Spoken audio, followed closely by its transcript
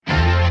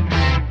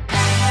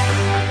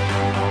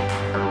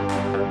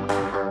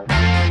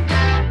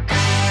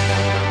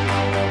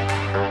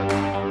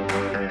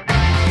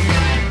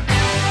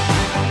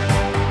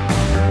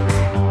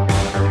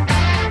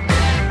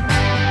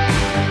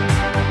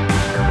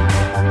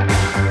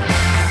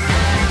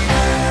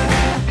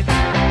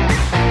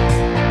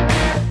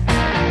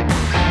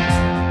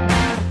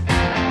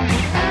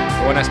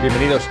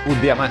Bienvenidos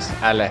un día más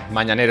al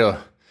mañanero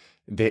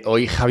de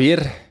hoy.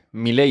 Javier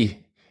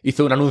Milei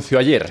hizo un anuncio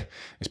ayer.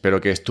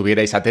 Espero que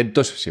estuvierais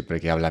atentos. Siempre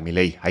que habla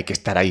Milei hay que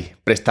estar ahí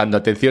prestando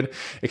atención.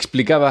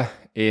 Explicaba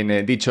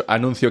en dicho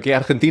anuncio que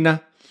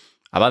Argentina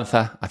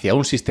avanza hacia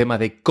un sistema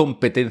de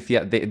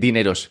competencia de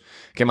dineros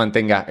que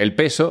mantenga el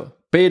peso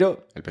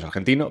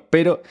argentino,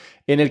 pero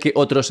en el que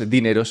otros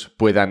dineros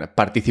puedan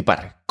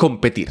participar,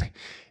 competir.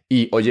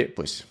 Y oye,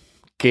 pues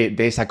que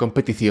de esa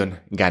competición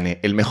gane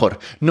el mejor.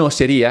 No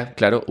sería,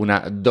 claro,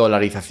 una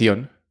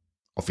dolarización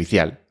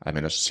oficial, al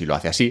menos si lo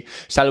hace así,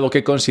 salvo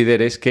que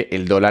consideres que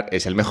el dólar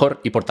es el mejor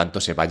y por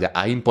tanto se vaya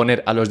a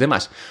imponer a los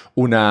demás.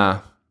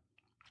 Una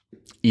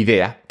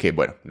idea que,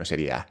 bueno, no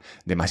sería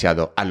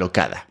demasiado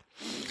alocada.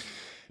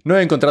 No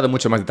he encontrado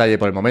mucho más detalle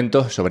por el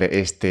momento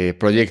sobre este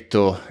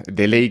proyecto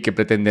de ley que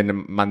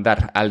pretenden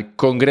mandar al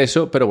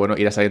Congreso, pero bueno,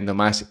 irá saliendo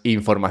más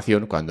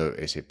información cuando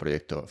ese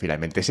proyecto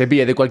finalmente se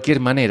envíe. De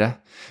cualquier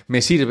manera,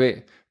 me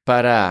sirve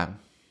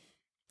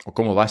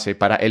como base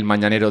para el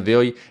mañanero de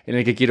hoy, en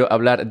el que quiero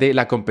hablar de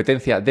la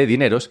competencia de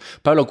dineros,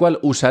 para lo cual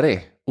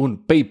usaré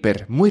un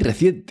paper muy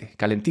reciente,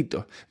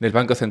 calentito, del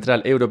Banco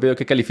Central Europeo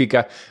que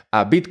califica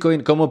a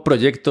Bitcoin como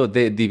proyecto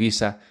de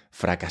divisa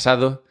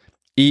fracasado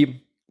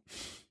y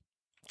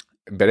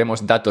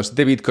veremos datos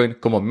de Bitcoin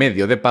como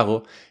medio de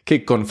pago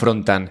que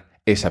confrontan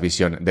esa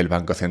visión del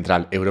Banco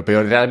Central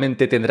Europeo.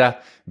 ¿Realmente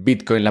tendrá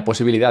Bitcoin la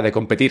posibilidad de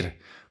competir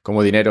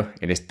como dinero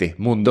en este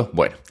mundo?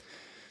 Bueno,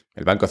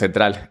 el Banco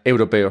Central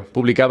Europeo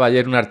publicaba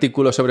ayer un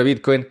artículo sobre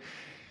Bitcoin.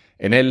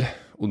 En él,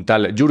 un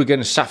tal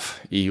Jürgen Schaff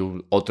y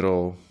un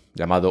otro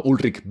llamado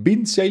Ulrich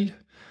Binzeil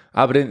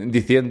abren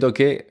diciendo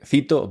que,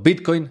 cito,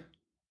 Bitcoin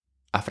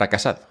ha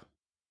fracasado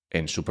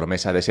en su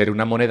promesa de ser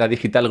una moneda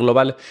digital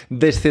global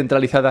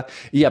descentralizada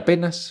y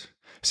apenas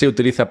se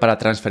utiliza para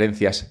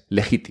transferencias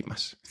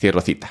legítimas.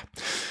 Cierro cita.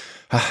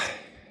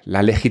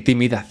 La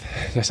legitimidad.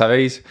 Ya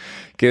sabéis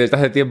que desde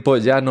hace tiempo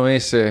ya no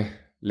es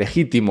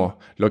legítimo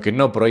lo que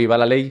no prohíba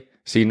la ley,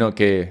 sino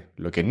que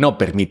lo que no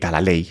permita la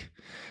ley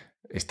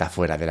está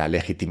fuera de la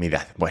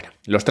legitimidad. Bueno,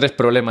 los tres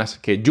problemas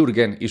que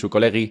Jürgen y su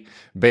colegui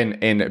ven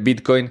en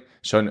Bitcoin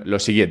son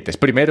los siguientes.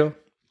 Primero,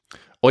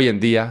 hoy en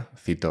día,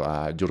 cito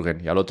a Jürgen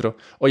y al otro,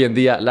 hoy en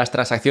día las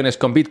transacciones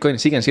con Bitcoin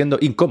siguen siendo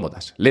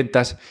incómodas,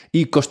 lentas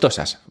y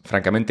costosas.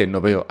 Francamente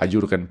no veo a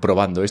Jürgen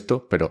probando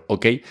esto, pero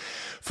ok.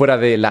 Fuera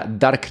de la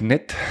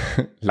darknet,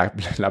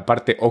 la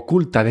parte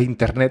oculta de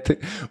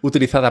Internet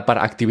utilizada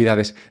para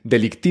actividades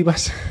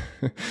delictivas.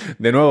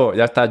 De nuevo,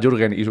 ya está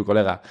Jürgen y su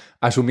colega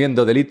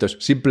asumiendo delitos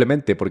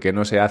simplemente porque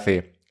no se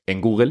hace en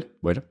Google.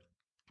 Bueno,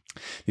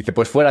 dice,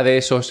 pues fuera de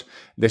esos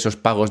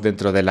pagos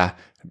dentro de la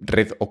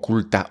red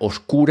oculta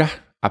oscura,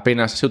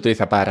 apenas se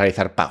utiliza para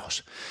realizar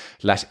pagos.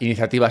 Las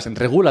iniciativas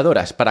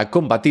reguladoras para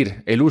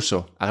combatir el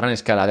uso a gran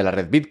escala de la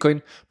red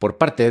Bitcoin por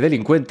parte de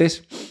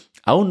delincuentes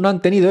aún no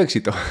han tenido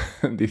éxito.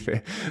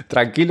 Dice,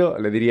 tranquilo,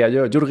 le diría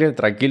yo, Jürgen,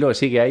 tranquilo,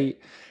 sigue ahí.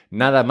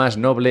 Nada más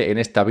noble en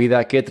esta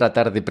vida que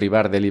tratar de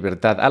privar de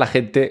libertad a la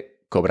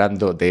gente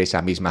cobrando de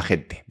esa misma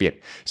gente.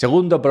 Bien,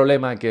 segundo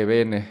problema que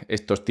ven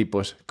estos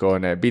tipos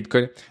con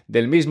Bitcoin.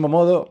 Del mismo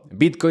modo,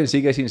 Bitcoin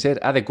sigue sin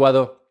ser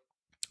adecuado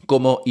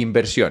como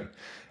inversión.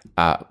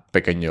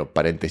 Pequeño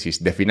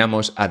paréntesis,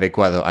 definamos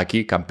adecuado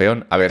aquí,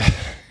 campeón. A ver,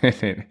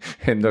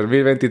 en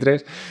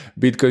 2023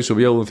 Bitcoin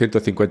subió un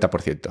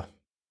 150%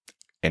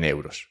 en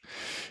euros.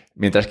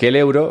 Mientras que el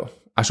euro,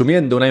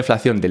 asumiendo una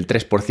inflación del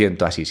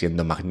 3%, así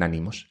siendo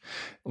magnánimos,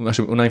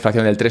 una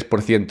inflación del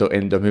 3%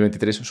 en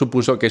 2023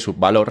 supuso que su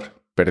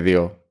valor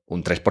perdió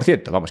un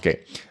 3%. Vamos,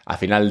 que a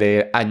final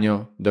de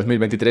año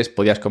 2023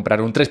 podías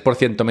comprar un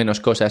 3%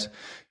 menos cosas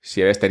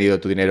si habías tenido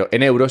tu dinero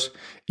en euros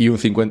y un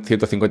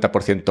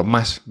 150%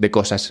 más de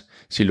cosas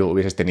si lo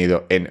hubieses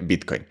tenido en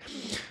Bitcoin.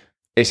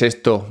 ¿Es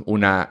esto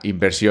una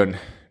inversión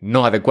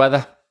no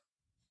adecuada?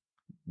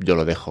 Yo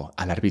lo dejo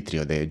al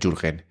arbitrio de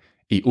Jürgen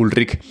y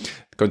Ulrich.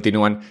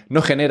 Continúan,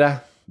 no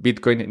genera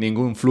Bitcoin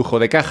ningún flujo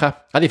de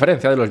caja, a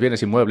diferencia de los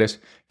bienes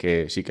inmuebles,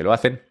 que sí que lo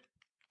hacen,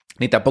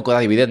 ni tampoco da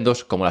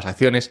dividendos como las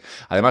acciones.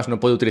 Además, no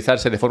puede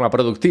utilizarse de forma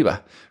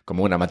productiva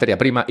como una materia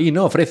prima y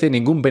no ofrece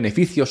ningún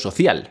beneficio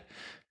social.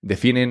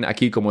 Definen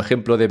aquí como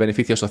ejemplo de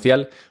beneficio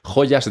social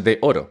joyas de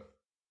oro.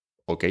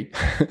 Ok.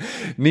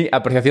 Ni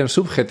apreciación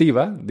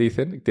subjetiva,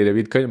 dicen, tiene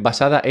Bitcoin,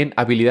 basada en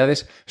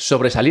habilidades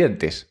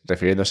sobresalientes,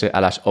 refiriéndose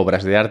a las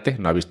obras de arte.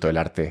 No ha visto el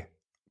arte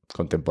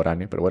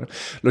contemporáneo, pero bueno.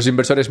 Los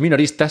inversores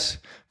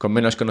minoristas, con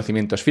menos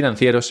conocimientos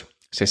financieros,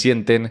 se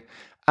sienten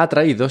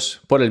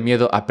atraídos por el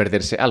miedo a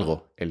perderse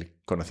algo, el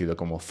conocido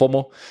como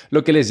FOMO,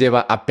 lo que les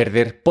lleva a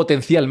perder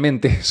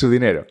potencialmente su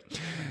dinero.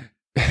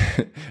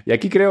 Y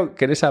aquí creo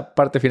que en esa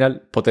parte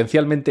final,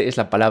 potencialmente es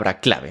la palabra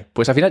clave.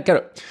 Pues al final,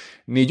 claro,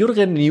 ni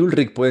Jürgen ni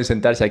Ulrich pueden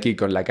sentarse aquí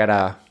con la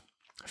cara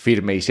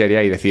firme y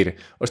seria y decir,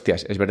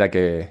 hostias, es verdad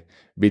que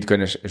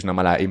Bitcoin es una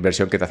mala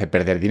inversión que te hace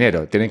perder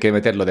dinero. Tienen que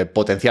meterlo de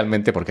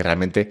potencialmente porque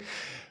realmente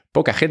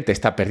poca gente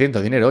está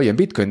perdiendo dinero hoy en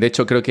Bitcoin. De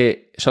hecho, creo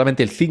que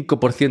solamente el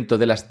 5%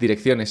 de las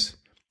direcciones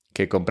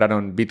que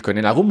compraron Bitcoin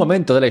en algún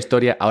momento de la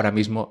historia ahora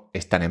mismo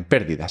están en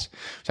pérdidas.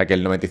 O sea que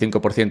el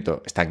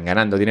 95% están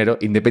ganando dinero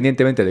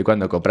independientemente de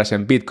cuando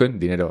comprasen Bitcoin,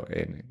 dinero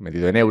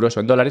medido en euros o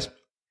en dólares.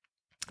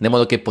 De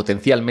modo que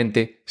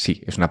potencialmente,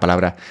 sí, es una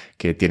palabra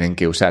que tienen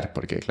que usar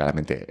porque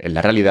claramente en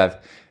la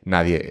realidad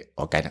nadie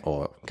o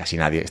casi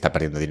nadie está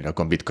perdiendo dinero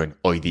con Bitcoin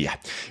hoy día.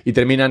 Y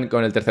terminan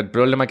con el tercer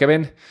problema que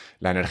ven,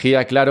 la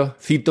energía, claro,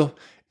 cito,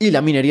 y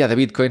la minería de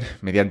Bitcoin,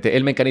 mediante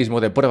el mecanismo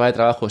de prueba de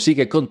trabajo,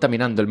 sigue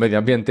contaminando el medio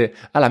ambiente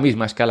a la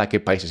misma escala que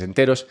países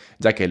enteros,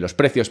 ya que los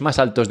precios más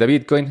altos de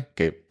Bitcoin,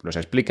 que los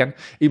explican,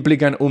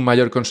 implican un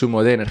mayor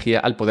consumo de energía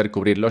al poder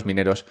cubrir los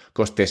mineros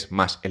costes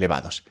más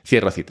elevados.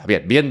 Cierro cita.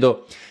 Bien,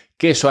 viendo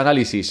que su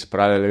análisis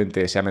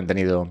probablemente se ha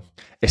mantenido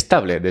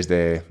estable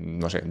desde,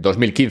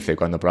 2015,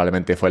 cuando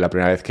probablemente fue la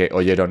primera vez que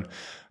oyeron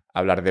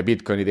hablar de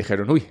Bitcoin y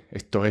dijeron, uy,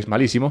 esto es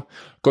malísimo,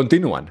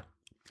 continúan.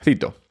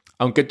 Cito.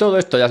 Aunque todo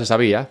esto ya se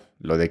sabía,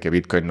 lo de que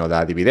Bitcoin no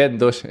da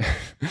dividendos,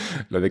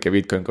 lo de que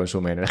Bitcoin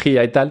consume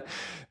energía y tal,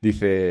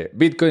 dice,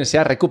 Bitcoin se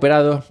ha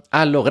recuperado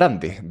a lo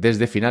grande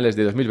desde finales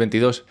de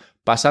 2022,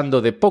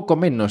 pasando de poco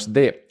menos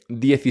de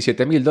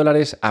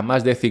 $17.000 a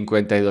más de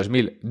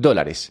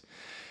 $52.000.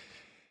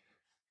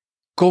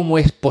 ¿Cómo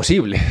es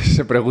posible?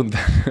 Se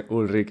preguntan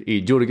Ulrich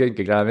y Jürgen,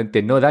 que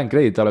claramente no dan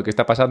crédito a lo que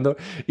está pasando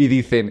y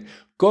dicen,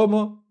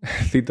 ¿cómo?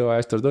 Cito a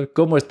estos dos,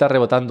 ¿cómo está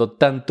rebotando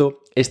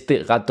tanto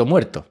este gato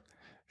muerto?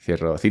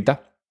 Cierro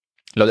cita.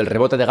 Lo del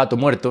rebote de gato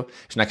muerto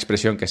es una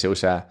expresión que se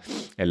usa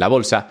en la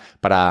bolsa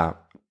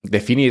para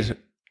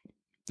definir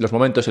los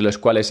momentos en los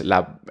cuales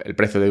el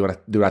precio de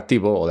un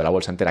activo o de la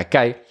bolsa entera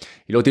cae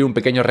y luego tiene un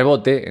pequeño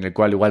rebote en el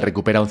cual igual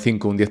recupera un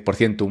 5, un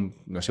 10%,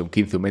 un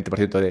 15, un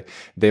 20%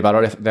 de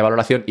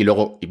valoración y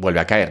luego vuelve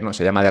a caer, ¿no?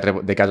 Se llama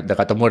de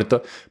gato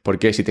muerto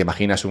porque si te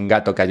imaginas un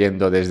gato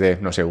cayendo desde,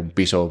 un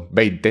piso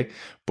 20,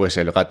 pues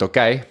el gato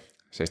cae,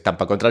 se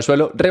estampa contra el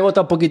suelo,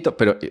 rebota un poquito,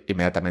 pero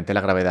inmediatamente la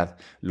gravedad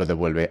lo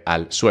devuelve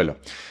al suelo.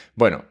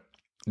 Bueno,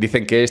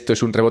 dicen que esto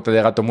es un rebote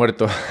de gato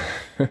muerto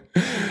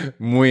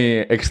muy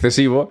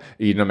excesivo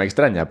y no me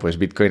extraña, pues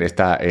Bitcoin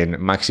está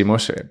en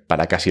máximos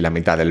para casi la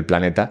mitad del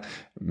planeta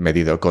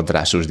medido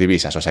contra sus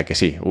divisas. O sea que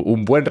sí,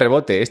 un buen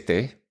rebote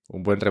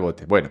un buen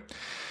rebote. Bueno,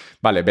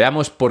 vale,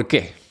 veamos por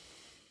qué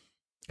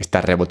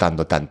está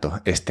rebotando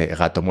tanto este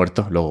gato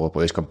muerto. Luego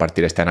podéis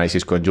compartir este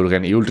análisis con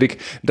Jürgen y Ulrich.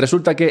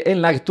 Resulta que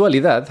en la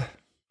actualidad,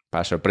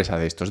 para sorpresa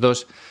de estos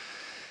dos,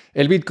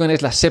 el Bitcoin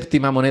es la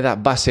séptima moneda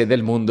base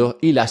del mundo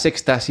y la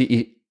sexta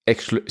si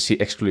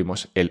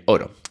excluimos el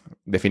oro.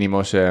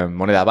 Definimos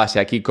moneda base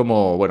aquí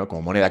como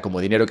moneda,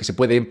 como dinero que se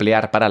puede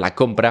emplear para la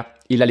compra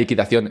y la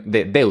liquidación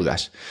de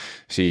deudas,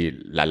 si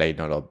la ley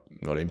no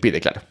lo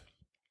impide, claro.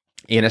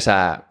 Y en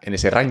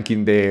ese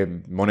ranking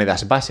de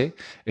monedas base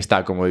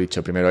está, como he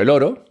dicho, primero el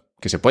oro,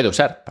 que se puede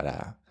usar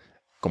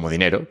como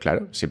dinero,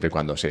 claro, siempre y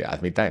cuando se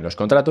admita en los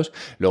contratos.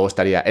 Luego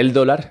estaría el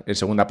dólar en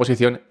segunda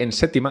posición. En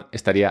séptima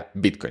estaría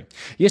Bitcoin.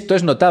 Y esto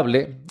es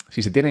notable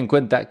si se tiene en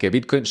cuenta que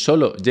Bitcoin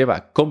solo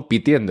lleva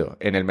compitiendo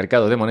en el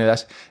mercado de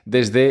monedas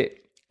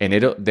desde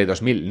enero de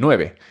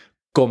 2009.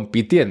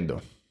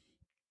 Compitiendo.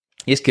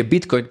 Y es que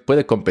Bitcoin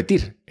puede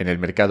competir en el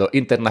mercado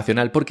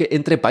internacional porque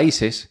entre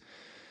países,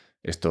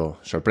 esto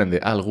sorprende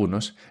a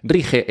algunos,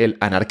 rige el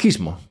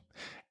anarquismo.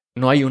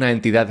 No hay una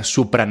entidad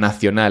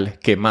supranacional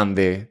que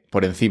mande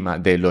por encima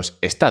de los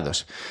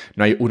estados.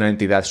 No hay una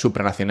entidad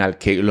supranacional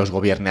que los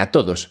gobierne a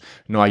todos.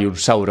 No hay un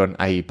Sauron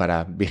ahí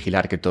para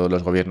vigilar que todos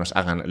los gobiernos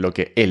hagan lo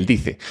que él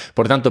dice.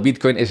 Por tanto,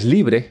 Bitcoin es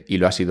libre, y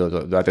lo ha sido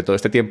durante todo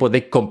este tiempo,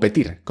 de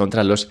competir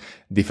contra los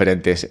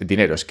diferentes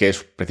dineros, que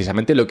es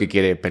precisamente lo que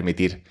quiere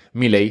permitir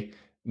Milei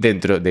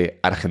dentro de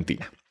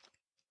Argentina.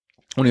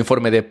 Un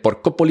informe de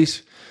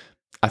Porcópolis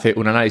hace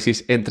un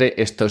análisis entre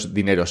estos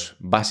dineros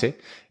base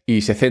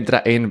y se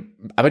centra en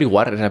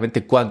averiguar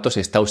realmente cuánto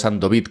se está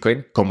usando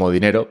Bitcoin como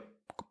dinero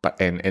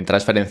en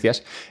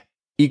transferencias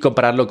y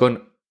compararlo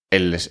con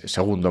el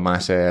segundo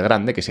más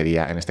grande, que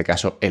sería en este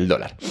caso el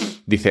dólar.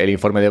 Dice el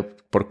informe de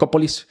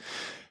Porcópolis,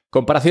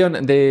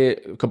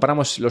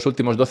 comparamos los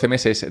últimos 12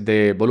 meses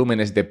de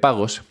volúmenes de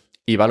pagos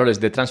y valores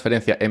de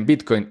transferencia en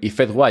Bitcoin y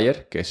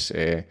FedWire, que es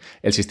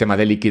el sistema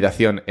de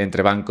liquidación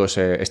entre bancos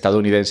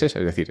estadounidenses,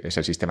 es decir, es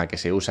el sistema que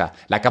se usa,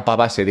 la capa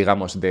base,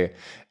 digamos, de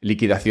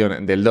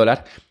liquidación del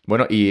dólar.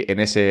 Bueno, y en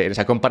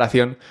esa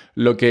comparación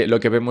lo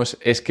que vemos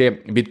es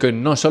que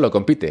Bitcoin no solo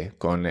compite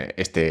con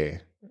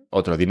este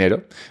otro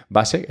dinero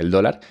base, el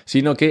dólar,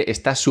 sino que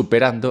está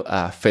superando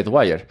a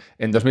FedWire.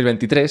 En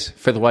 2023,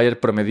 FedWire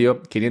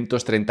promedió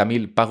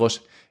 530.000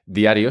 pagos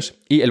diarios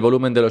y el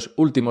volumen de los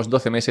últimos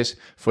 12 meses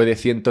fue de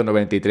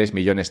 193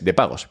 millones de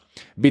pagos.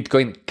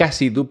 Bitcoin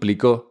casi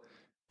duplicó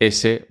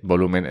ese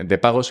volumen de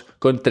pagos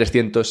con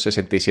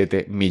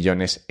 367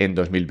 millones en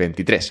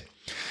 2023.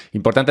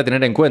 Importante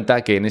tener en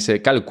cuenta que en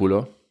ese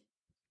cálculo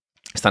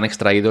están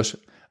extraídos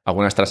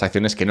algunas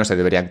transacciones que no se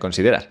deberían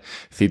considerar.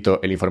 Cito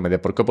el informe de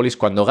Porcopolis: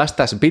 cuando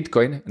gastas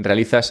Bitcoin,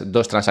 realizas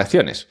 2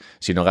 transacciones,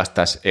 si no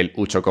gastas el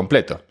hucho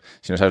completo.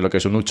 Si no sabes lo que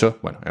es un hucho,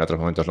 bueno, en otros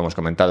momentos lo hemos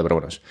comentado, pero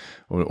bueno,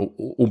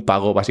 un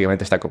pago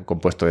básicamente está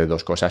compuesto de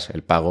 2 cosas,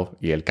 el pago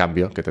y el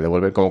cambio que te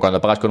devuelven, como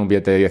cuando pagas con un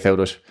billete de 10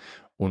 euros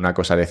una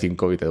cosa de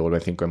 5 y te devuelven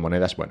 5 en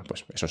monedas. Bueno,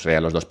 pues esos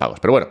serían los 2 pagos.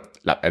 Pero bueno,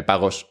 el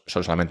pago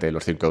son solamente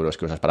los 5 euros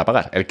que usas para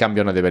pagar. El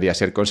cambio no debería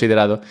ser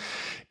considerado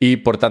y,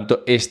 por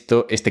tanto,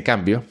 este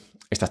cambio,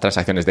 estas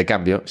transacciones de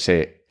cambio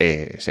se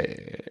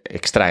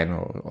extraen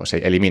o se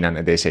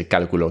eliminan de ese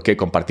cálculo que he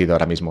compartido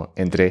ahora mismo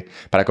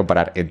para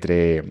comparar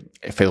entre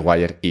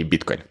Fedwire y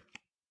Bitcoin.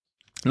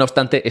 No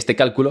obstante, este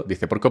cálculo,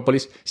 dice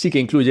Porcopolis, sí que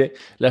incluye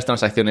las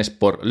transacciones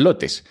por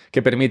lotes,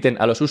 que permiten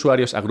a los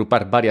usuarios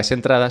agrupar varias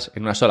entradas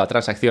en una sola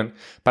transacción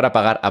para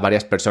pagar a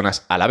varias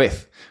personas a la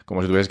vez,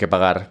 como si tuvieses que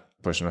pagar,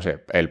 pues no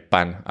sé, el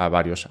pan a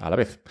varios a la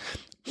vez.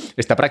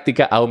 Esta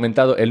práctica ha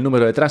aumentado el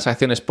número de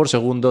transacciones por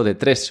segundo de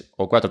 3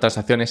 o 4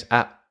 transacciones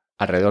a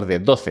alrededor de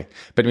 12,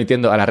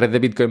 permitiendo a la red de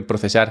Bitcoin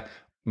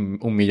procesar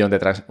más o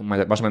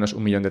menos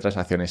 1 millón de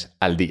transacciones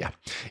al día.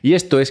 Y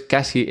esto es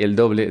casi el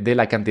doble de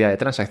la cantidad de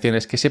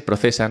transacciones que se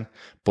procesan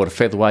por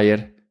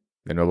Fedwire,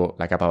 de nuevo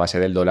la capa base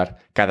del dólar,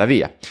 cada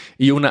día.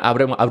 Y una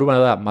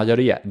abrumadora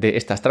mayoría de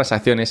estas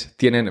transacciones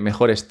tienen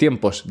mejores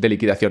tiempos de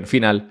liquidación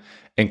final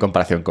en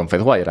comparación con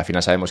Fedwire. Al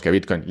final sabemos que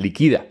Bitcoin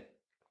liquida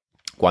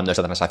cuando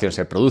esa transacción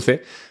se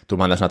produce. Tú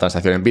mandas una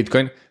transacción en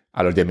Bitcoin,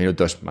 a los 10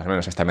 minutos más o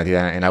menos está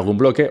metida en algún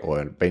bloque, o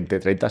el 20,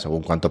 30,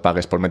 según cuánto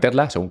pagues por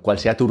meterla, según cuál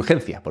sea tu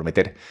urgencia por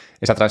meter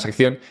esa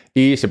transacción,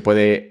 y se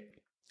puede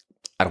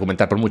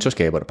argumentar por muchos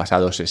que, bueno,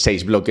 pasados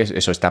 6 bloques,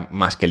 eso está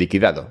más que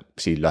liquidado.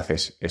 Si lo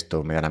haces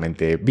esto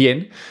medianamente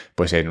bien,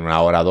 pues en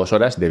 1 hora o 2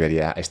 horas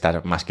debería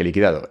estar más que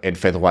liquidado. En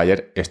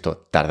Fedwire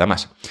esto tarda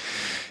más.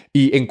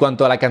 Y en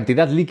cuanto a la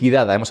cantidad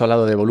liquidada, hemos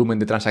hablado de volumen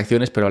de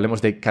transacciones, pero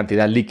hablemos de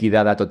cantidad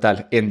liquidada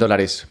total en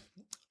dólares,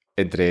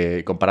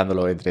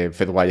 comparándolo entre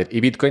Fedwire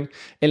y Bitcoin.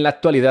 En la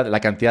actualidad, la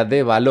cantidad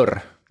de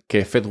valor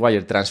que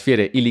Fedwire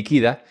transfiere y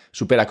liquida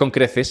supera con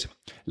creces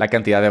la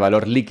cantidad de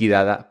valor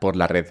liquidada por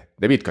la red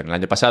de Bitcoin. El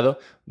año pasado,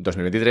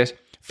 2023,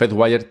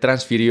 Fedwire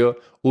transfirió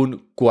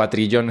un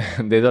cuatrillón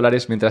de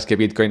dólares, mientras que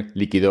Bitcoin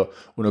liquidó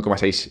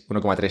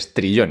 1,3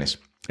 trillones.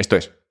 Esto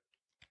es,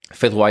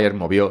 Fedwire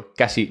movió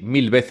casi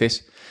 1000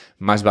 veces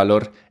más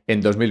valor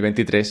en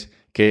 2023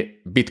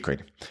 que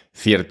Bitcoin.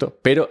 Cierto,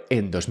 pero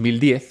en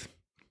 2010,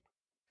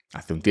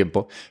 hace un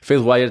tiempo,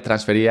 Fedwire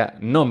transfería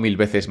no 1000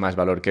 veces más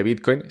valor que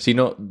Bitcoin,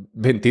 sino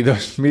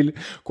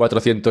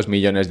 22.400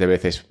 millones de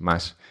veces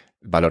más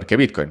valor que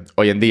Bitcoin.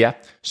 Hoy en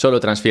día solo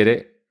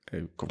transfiere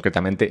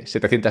concretamente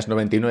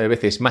 799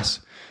 veces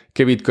más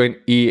que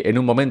Bitcoin, y en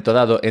un momento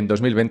dado, en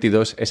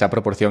 2022, esa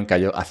proporción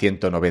cayó a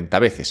 190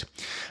 veces.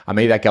 A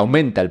medida que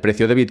aumenta el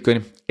precio de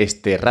Bitcoin,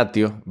 este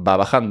ratio va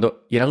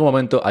bajando y en algún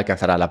momento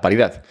alcanzará la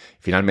paridad.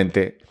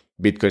 Finalmente,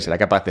 Bitcoin será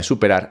capaz de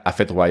superar a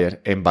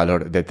Fedwire en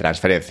valor de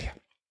transferencia.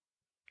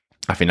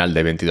 Al final,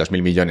 de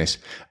 22.000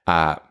 millones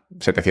a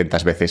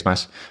 700 veces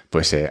más,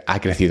 pues ha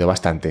crecido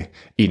bastante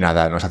y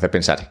nada nos hace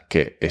pensar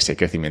que ese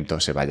crecimiento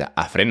se vaya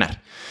a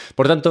frenar.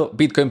 Por tanto,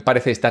 Bitcoin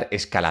parece estar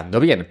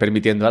escalando bien,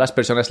 permitiendo a las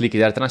personas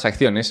liquidar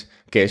transacciones,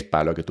 que es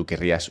para lo que tú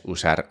querrías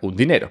usar un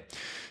dinero.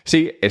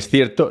 Sí, es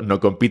cierto, no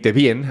compite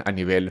bien a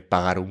nivel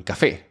pagar un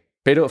café,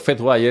 pero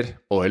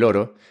Fedwire o el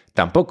oro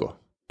tampoco.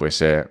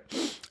 Pues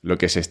lo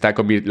que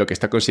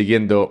está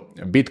consiguiendo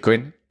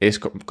Bitcoin es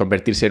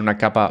convertirse en una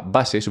capa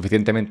base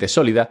suficientemente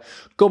sólida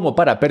como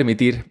para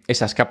permitir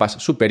esas capas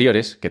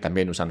superiores, que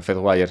también usan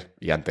Fedwire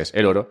y antes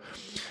el oro,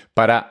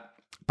 para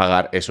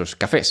pagar esos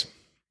cafés.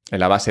 En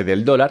la base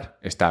del dólar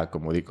está,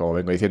 como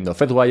vengo diciendo,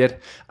 Fedwire.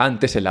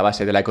 Antes, en la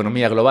base de la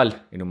economía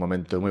global, en un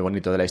momento muy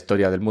bonito de la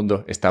historia del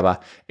mundo,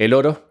 estaba el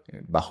oro,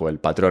 bajo el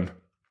patrón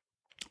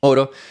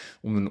oro,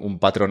 un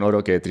patrón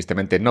oro que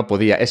tristemente no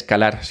podía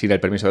escalar sin el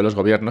permiso de los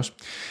gobiernos.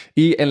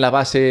 Y en la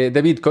base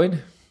de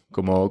Bitcoin,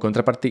 como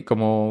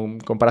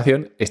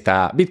comparación,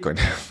 está Bitcoin,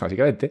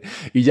 básicamente.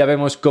 Y ya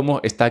vemos cómo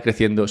está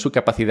creciendo su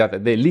capacidad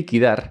de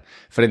liquidar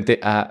frente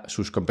a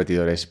sus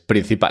competidores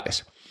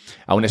principales.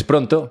 Aún es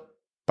pronto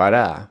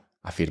para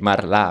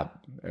afirmar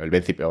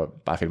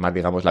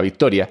digamos, la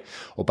victoria,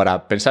 o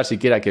para pensar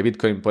siquiera que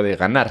Bitcoin puede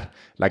ganar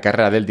la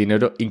carrera del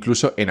dinero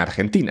incluso en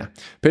Argentina.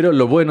 Pero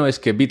lo bueno es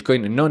que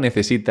Bitcoin no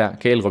necesita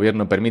que el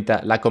gobierno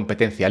permita la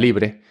competencia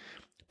libre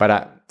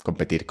para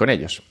competir con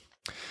ellos.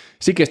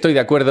 Sí que estoy de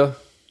acuerdo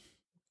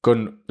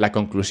con la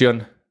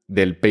conclusión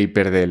del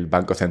paper del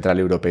Banco Central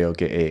Europeo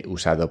que he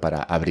usado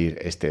para abrir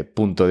este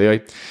punto de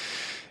hoy.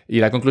 Y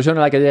la conclusión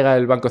a la que llega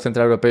el Banco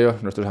Central Europeo,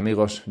 nuestros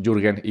amigos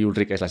Jürgen y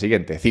Ulrich, es la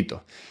siguiente,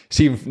 cito: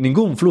 sin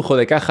ningún flujo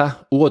de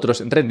caja u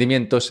otros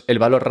rendimientos, el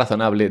valor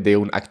razonable de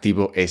un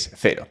activo es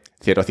cero.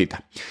 Cierro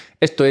cita.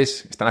 Esto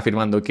es, están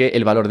afirmando que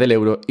el valor del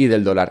euro y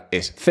del dólar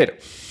es cero.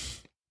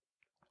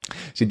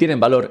 Si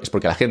tienen valor es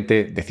porque la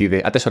gente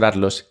decide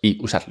atesorarlos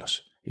y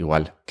usarlos,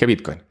 igual que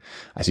Bitcoin.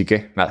 Así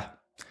que,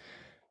 nada,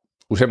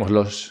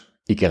 usémoslos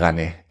y que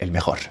gane el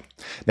mejor.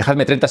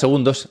 Dejadme 30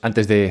 segundos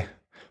antes de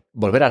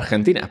volver a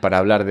Argentina para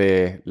hablar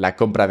de la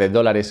compra de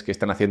dólares que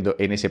están haciendo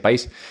en ese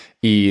país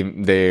y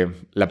de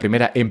la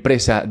primera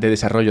empresa de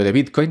desarrollo de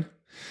Bitcoin.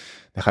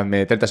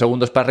 Dejadme 30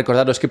 segundos para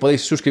recordaros que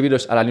podéis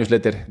suscribiros a la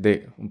newsletter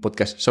de un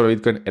podcast sobre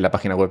Bitcoin en la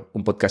página web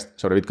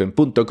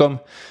unpodcastsobrebitcoin.com.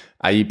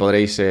 Ahí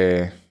podréis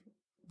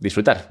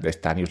disfrutar de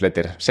esta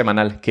newsletter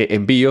semanal que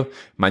envío.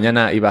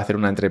 Mañana iba a hacer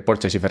una entre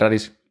Porsches y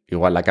Ferraris.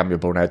 Igual la cambio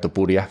por una de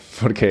Topuria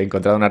porque he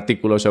encontrado un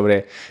artículo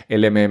sobre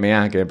el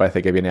MMA que me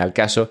parece que viene al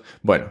caso.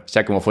 Bueno,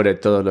 sea como fuere,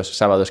 todos los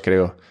sábados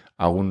creo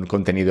algún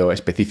contenido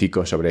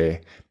específico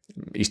sobre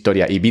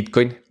historia y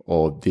Bitcoin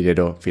o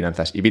dinero,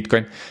 finanzas y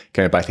Bitcoin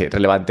que me parece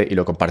relevante y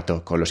lo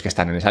comparto con los que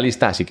están en esa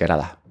lista. Así que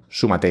nada,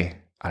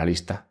 súmate a la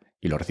lista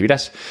y lo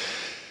recibirás.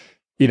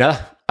 Y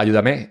nada,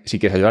 ayúdame si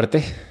quieres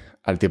ayudarte.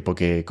 Al tiempo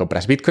que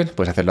compras Bitcoin,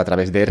 puedes hacerlo a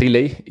través de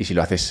Relay y si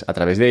lo haces a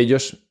través de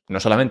ellos, no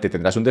solamente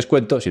tendrás un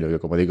descuento, sino que,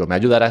 como digo, me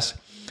ayudarás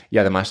y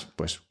además,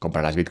 pues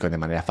comprarás Bitcoin de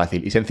manera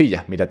fácil y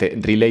sencilla. Mírate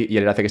Relay y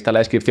el enlace que está en la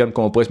descripción,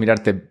 como puedes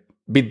mirarte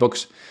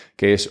Bitbox,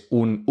 que es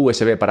un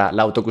USB para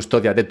la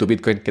autocustodia de tu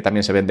Bitcoin, que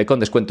también se vende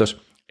con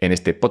descuentos en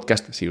este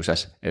podcast si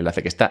usas el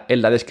enlace que está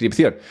en la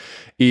descripción.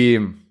 Y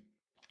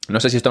no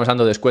sé si estamos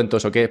dando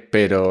descuentos o qué,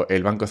 pero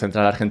el Banco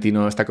Central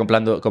argentino está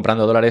comprando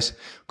dólares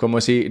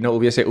como si no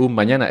hubiese un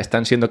mañana.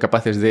 Están siendo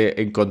capaces de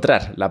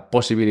encontrar la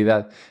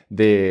posibilidad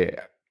de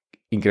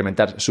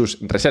incrementar sus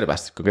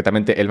reservas.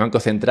 Concretamente, el Banco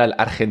Central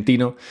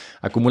argentino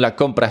acumula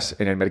compras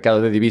en el mercado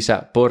de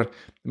divisa por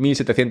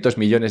 1.700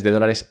 millones de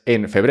dólares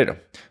en febrero,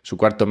 su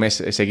cuarto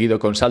mes seguido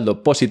con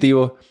saldo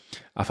positivo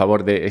a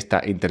favor de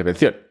esta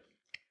intervención.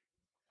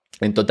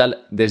 En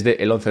total,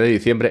 desde el 11 de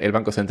diciembre, el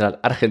Banco Central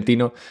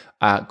argentino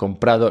ha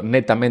comprado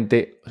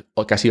netamente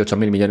casi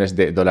 8.000 millones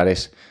de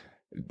dólares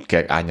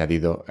que ha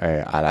añadido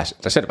a las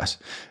reservas.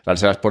 Las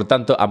reservas, por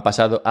tanto, han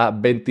pasado a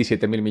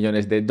 27.000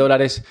 millones de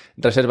dólares,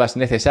 reservas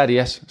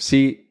necesarias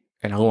si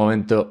en algún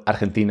momento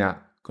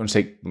Argentina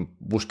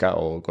busca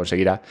o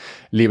conseguirá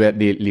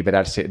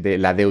liberarse de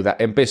la deuda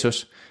en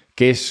pesos,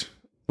 que es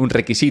un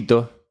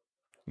requisito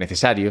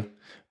necesario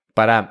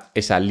para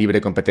esa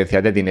libre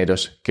competencia de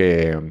dineros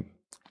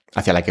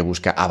hacia la que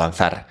busca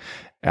avanzar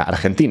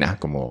Argentina,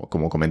 como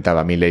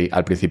comentaba Milei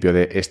al principio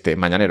de este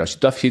mañanero.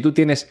 Si tú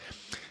tienes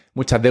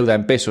mucha deuda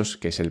en pesos,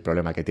 que es el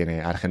problema que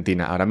tiene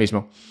Argentina ahora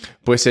mismo,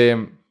 pues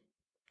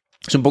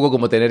es un poco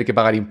como tener que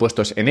pagar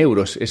impuestos en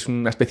euros. Es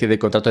una especie de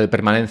contrato de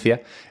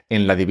permanencia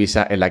en la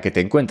divisa en la que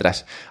te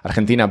encuentras.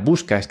 Argentina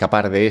busca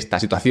escapar de esta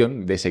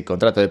situación, de ese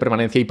contrato de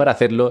permanencia, y para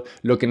hacerlo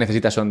lo que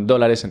necesita son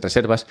dólares en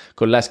reservas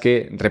con las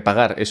que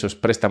repagar esos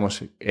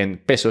préstamos en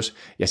pesos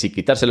y así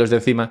quitárselos de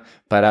encima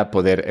para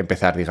poder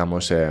empezar,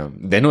 digamos,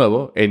 de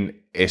nuevo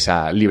en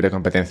esa libre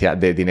competencia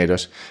de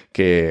dineros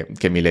que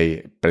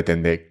Milei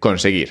pretende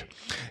conseguir.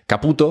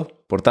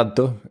 Caputo, por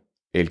tanto,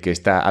 el que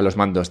está a los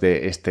mandos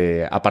de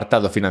este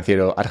apartado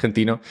financiero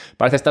argentino,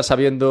 parece estar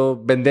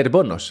sabiendo vender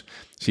bonos.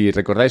 Si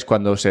recordáis,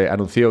 cuando se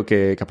anunció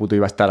que Caputo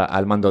iba a estar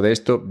al mando de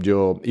esto,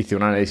 yo hice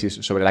un análisis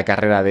sobre la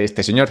carrera de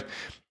este señor,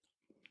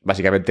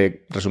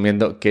 básicamente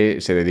resumiendo que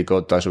se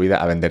dedicó toda su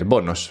vida a vender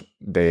bonos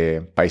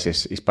de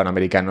países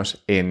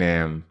hispanoamericanos en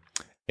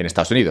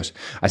Estados Unidos.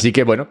 Así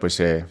que, bueno,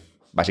 pues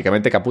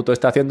básicamente Caputo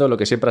está haciendo lo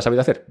que siempre ha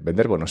sabido hacer,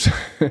 vender bonos.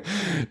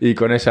 y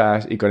con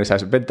esas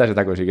ventas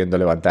está consiguiendo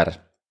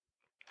levantar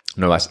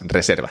nuevas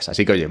reservas.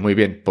 Así que, oye, muy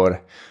bien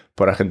por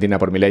Argentina,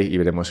 por Milei, y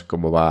veremos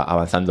cómo va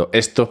avanzando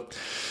esto.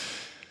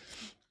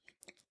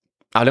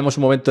 Hablemos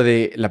un momento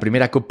de la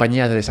primera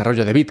compañía de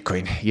desarrollo de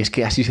Bitcoin, y es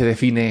que así se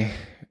define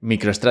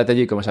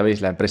MicroStrategy. Como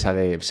sabéis, la empresa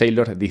de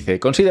Saylor dice: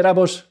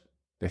 consideramos,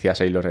 decía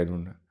Saylor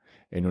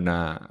en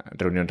una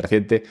reunión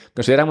reciente,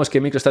 consideramos que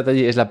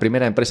MicroStrategy es la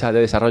primera empresa de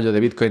desarrollo de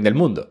Bitcoin del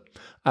mundo.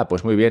 Ah,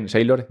 pues muy bien,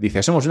 Saylor.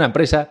 Dice: somos una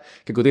empresa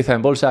que cotiza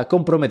en bolsa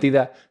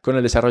comprometida con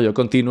el desarrollo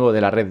continuo de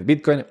la red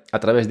Bitcoin a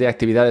través de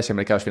actividades en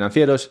mercados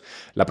financieros,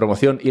 la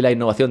promoción y la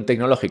innovación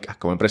tecnológica.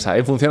 Como empresa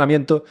en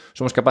funcionamiento,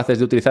 somos capaces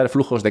de utilizar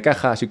flujos de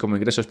caja, así como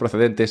ingresos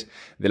procedentes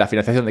de la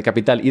financiación de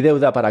capital y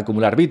deuda para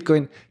acumular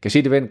Bitcoin, que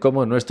sirven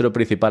como nuestro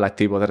principal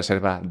activo de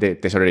reserva de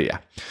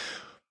tesorería.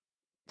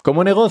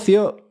 Como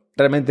negocio,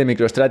 realmente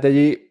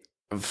MicroStrategy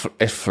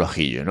es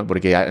flojillo, ¿no?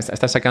 Porque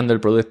está sacando el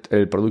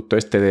producto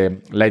este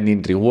de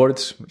Lightning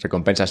Rewards,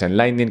 recompensas en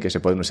Lightning que se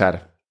pueden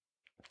usar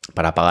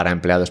para pagar a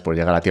empleados por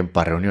llegar a tiempo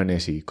a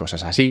reuniones y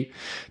cosas así.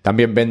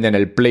 También venden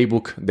el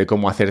playbook de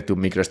cómo hacer tu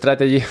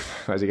MicroStrategy,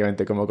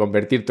 básicamente cómo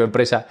convertir tu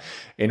empresa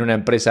en una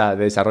empresa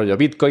de desarrollo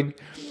Bitcoin.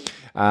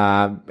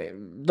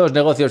 Dos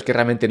negocios que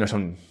realmente no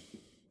son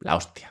la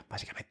hostia,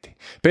 básicamente.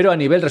 Pero a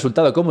nivel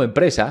resultado como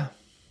empresa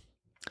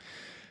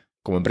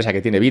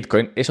que tiene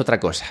Bitcoin, es otra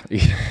cosa. Y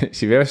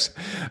si ves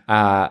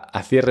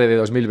a cierre de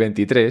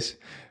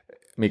 2023,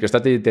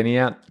 MicroStrategy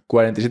tenía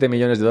 47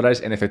 millones de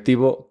dólares en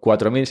efectivo,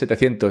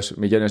 4.700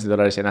 millones de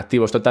dólares en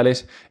activos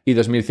totales y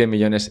 2.100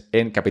 millones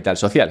en capital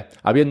social,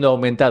 habiendo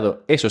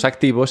aumentado esos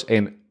activos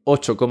en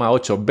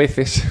 8,8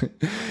 veces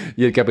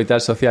y el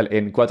capital social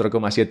en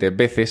 4,7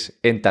 veces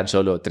en tan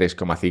solo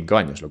 3,5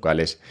 años, lo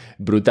cual es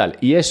brutal.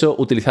 Y eso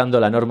utilizando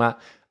la norma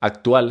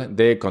actual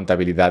de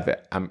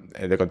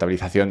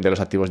contabilización de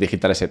los activos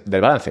digitales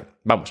del balance.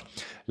 Vamos,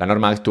 la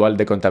norma actual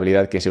de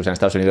contabilidad que se usa en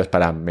Estados Unidos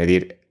para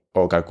medir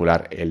o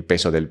calcular el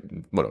peso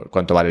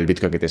cuánto vale el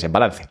Bitcoin que tienes en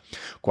balance.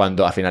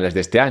 Cuando a finales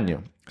de este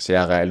año se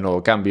haga el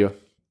nuevo cambio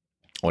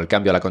o el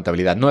cambio a la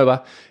contabilidad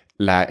nueva,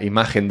 la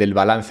imagen del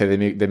balance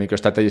de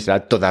MicroStrategy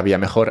será todavía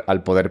mejor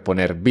al poder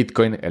poner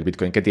el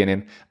Bitcoin que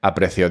tienen, a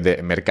precio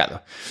de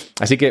mercado.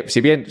 Así que,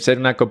 si bien ser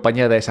una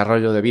compañía de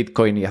desarrollo de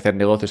Bitcoin y hacer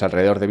negocios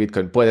alrededor de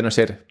Bitcoin puede no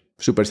ser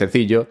súper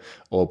sencillo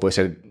o puede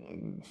ser,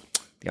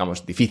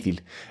 digamos,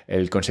 difícil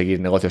el conseguir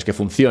negocios que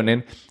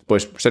funcionen,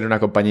 pues ser una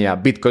compañía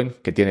Bitcoin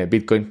que tiene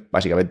Bitcoin,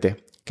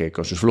 básicamente, que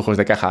con sus flujos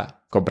de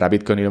caja compra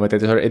Bitcoin y lo mete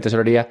en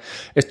tesorería,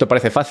 esto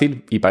parece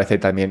fácil y parece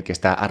también que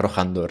está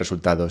arrojando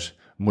resultados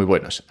muy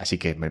buenos. Así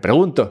que me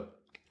pregunto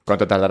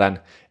cuánto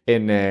tardarán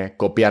en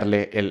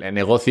copiarle el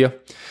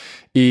negocio.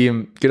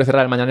 Y quiero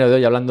cerrar el mañanero de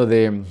hoy hablando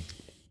de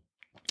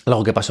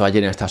algo que pasó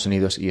ayer en Estados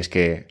Unidos, y es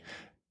que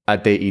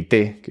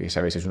AT&T, que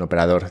sabéis es un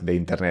operador de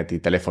internet y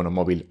teléfono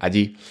móvil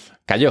allí,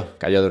 cayó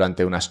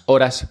durante unas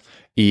horas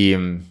y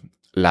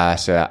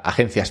las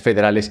agencias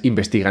federales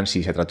investigan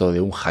si se trató de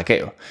un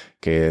hackeo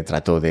que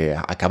trató de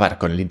acabar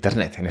con el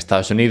internet en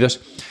Estados Unidos.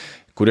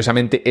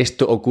 Curiosamente,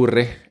 esto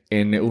ocurre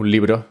en un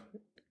libro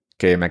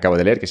que me acabo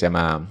de leer, que se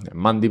llama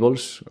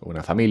Mandibles,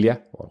 una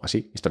familia, o algo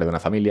así, historia de una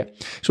familia.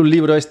 Es un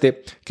libro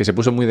que se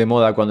puso muy de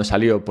moda cuando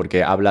salió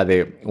porque habla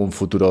de un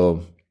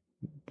futuro,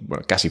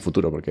 bueno, casi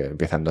futuro, porque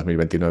empieza en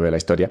 2029 la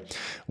historia,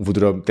 un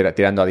futuro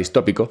tirando a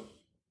distópico,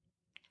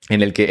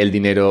 en el que el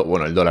dinero,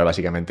 el dólar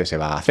básicamente se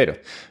va a cero,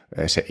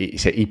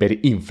 se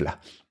hiperinfla.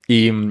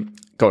 Y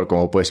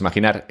como puedes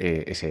imaginar,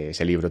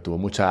 ese libro tuvo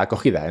mucha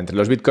acogida entre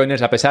los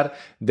bitcoiners, a pesar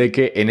de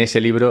que en ese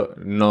libro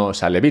no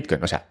sale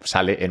Bitcoin. O sea,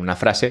 sale en una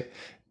frase,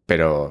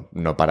 pero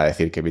no para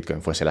decir que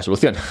Bitcoin fuese la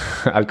solución.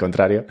 Al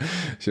contrario,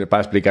 sino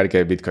para explicar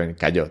que Bitcoin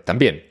cayó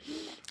también.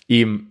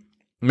 Y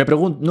me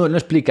pregunto, no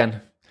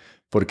explican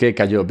por qué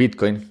cayó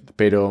Bitcoin,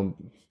 pero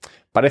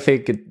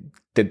parece que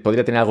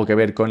podría tener algo que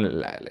ver con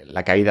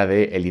la caída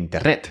del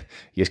Internet.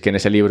 Y es que en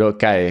ese libro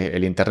cae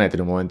el Internet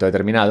en un momento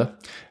determinado,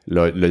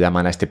 lo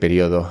llaman a este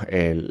periodo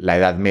la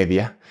Edad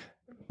Media,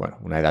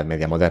 una Edad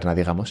Media moderna,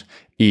 digamos,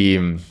 y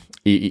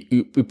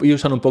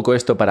usan un poco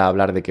esto para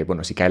hablar de que,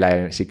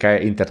 si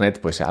cae Internet,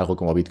 pues algo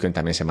como Bitcoin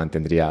también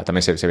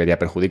se vería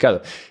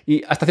perjudicado.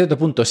 Y hasta cierto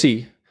punto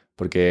sí,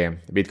 porque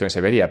Bitcoin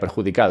se vería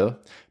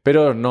perjudicado,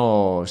 pero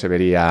no se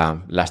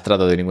vería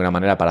lastrado de ninguna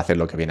manera para hacer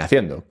lo que viene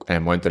haciendo. En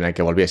el momento en el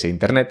que volviese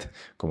Internet,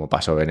 como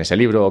pasó en ese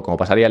libro o como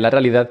pasaría en la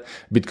realidad,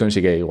 Bitcoin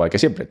sigue igual que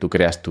siempre. Tú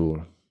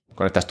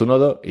conectas tu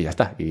nodo y ya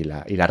está. Y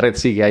la red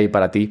sigue ahí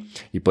para ti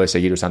y puedes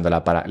seguir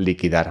usándola para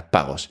liquidar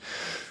pagos.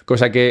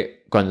 Cosa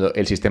que cuando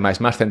el sistema es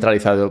más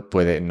centralizado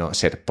puede no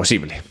ser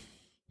posible.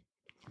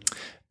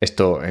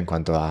 Esto en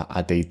cuanto a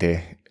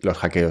AT&T, los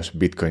hackeos,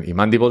 Bitcoin y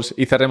Mandibles.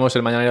 Y cerremos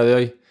el mañanero de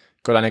hoy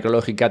con la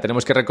necrológica.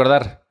 Tenemos que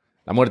recordar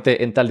la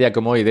muerte en tal día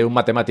como hoy de un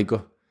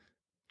matemático,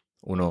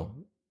 uno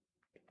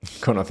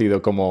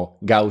conocido como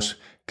Gauss,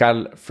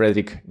 Carl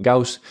Friedrich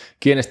Gauss,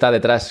 quien está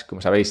detrás,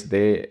 como sabéis,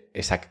 de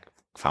esa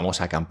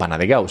famosa campana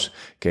de Gauss,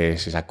 que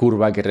es esa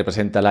curva que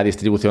representa la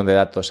distribución de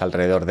datos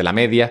alrededor de la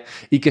media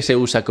y que se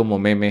usa como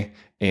meme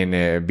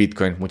en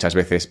Bitcoin muchas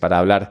veces para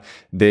hablar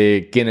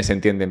de quiénes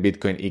entienden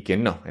Bitcoin y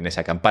quién no. En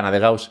esa campana de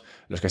Gauss,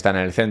 los que están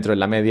en el centro, en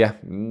la media,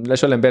 le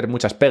suelen ver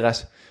muchas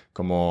pegas,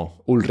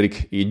 como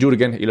Ulrich y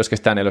Jürgen, y los que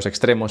están en los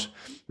extremos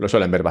lo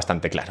suelen ver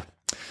bastante claro.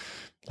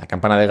 La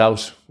campana de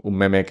Gauss, un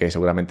meme que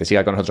seguramente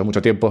siga con nosotros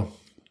mucho tiempo.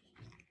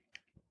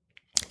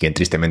 Quien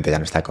tristemente ya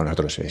no está con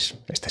nosotros es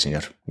este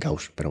señor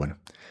Gauss, pero bueno,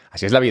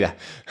 así es la vida.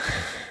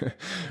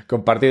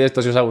 Compartid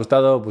esto si os ha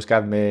gustado,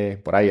 buscadme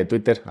por ahí en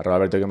Twitter,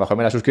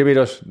 @alberto_mera,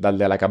 suscribiros,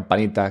 dadle a la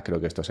campanita,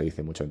 creo que esto se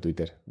dice mucho en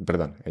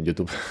en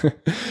YouTube.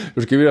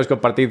 Suscribiros,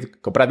 compartid,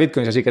 comprad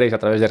Bitcoin si así queréis a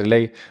través de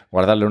Relay,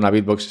 guardadle una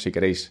Bitbox si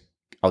queréis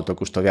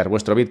autocustodiar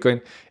vuestro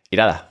Bitcoin. Y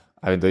nada,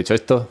 habiendo dicho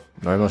esto,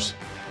 nos vemos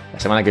la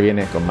semana que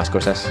viene con más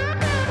cosas.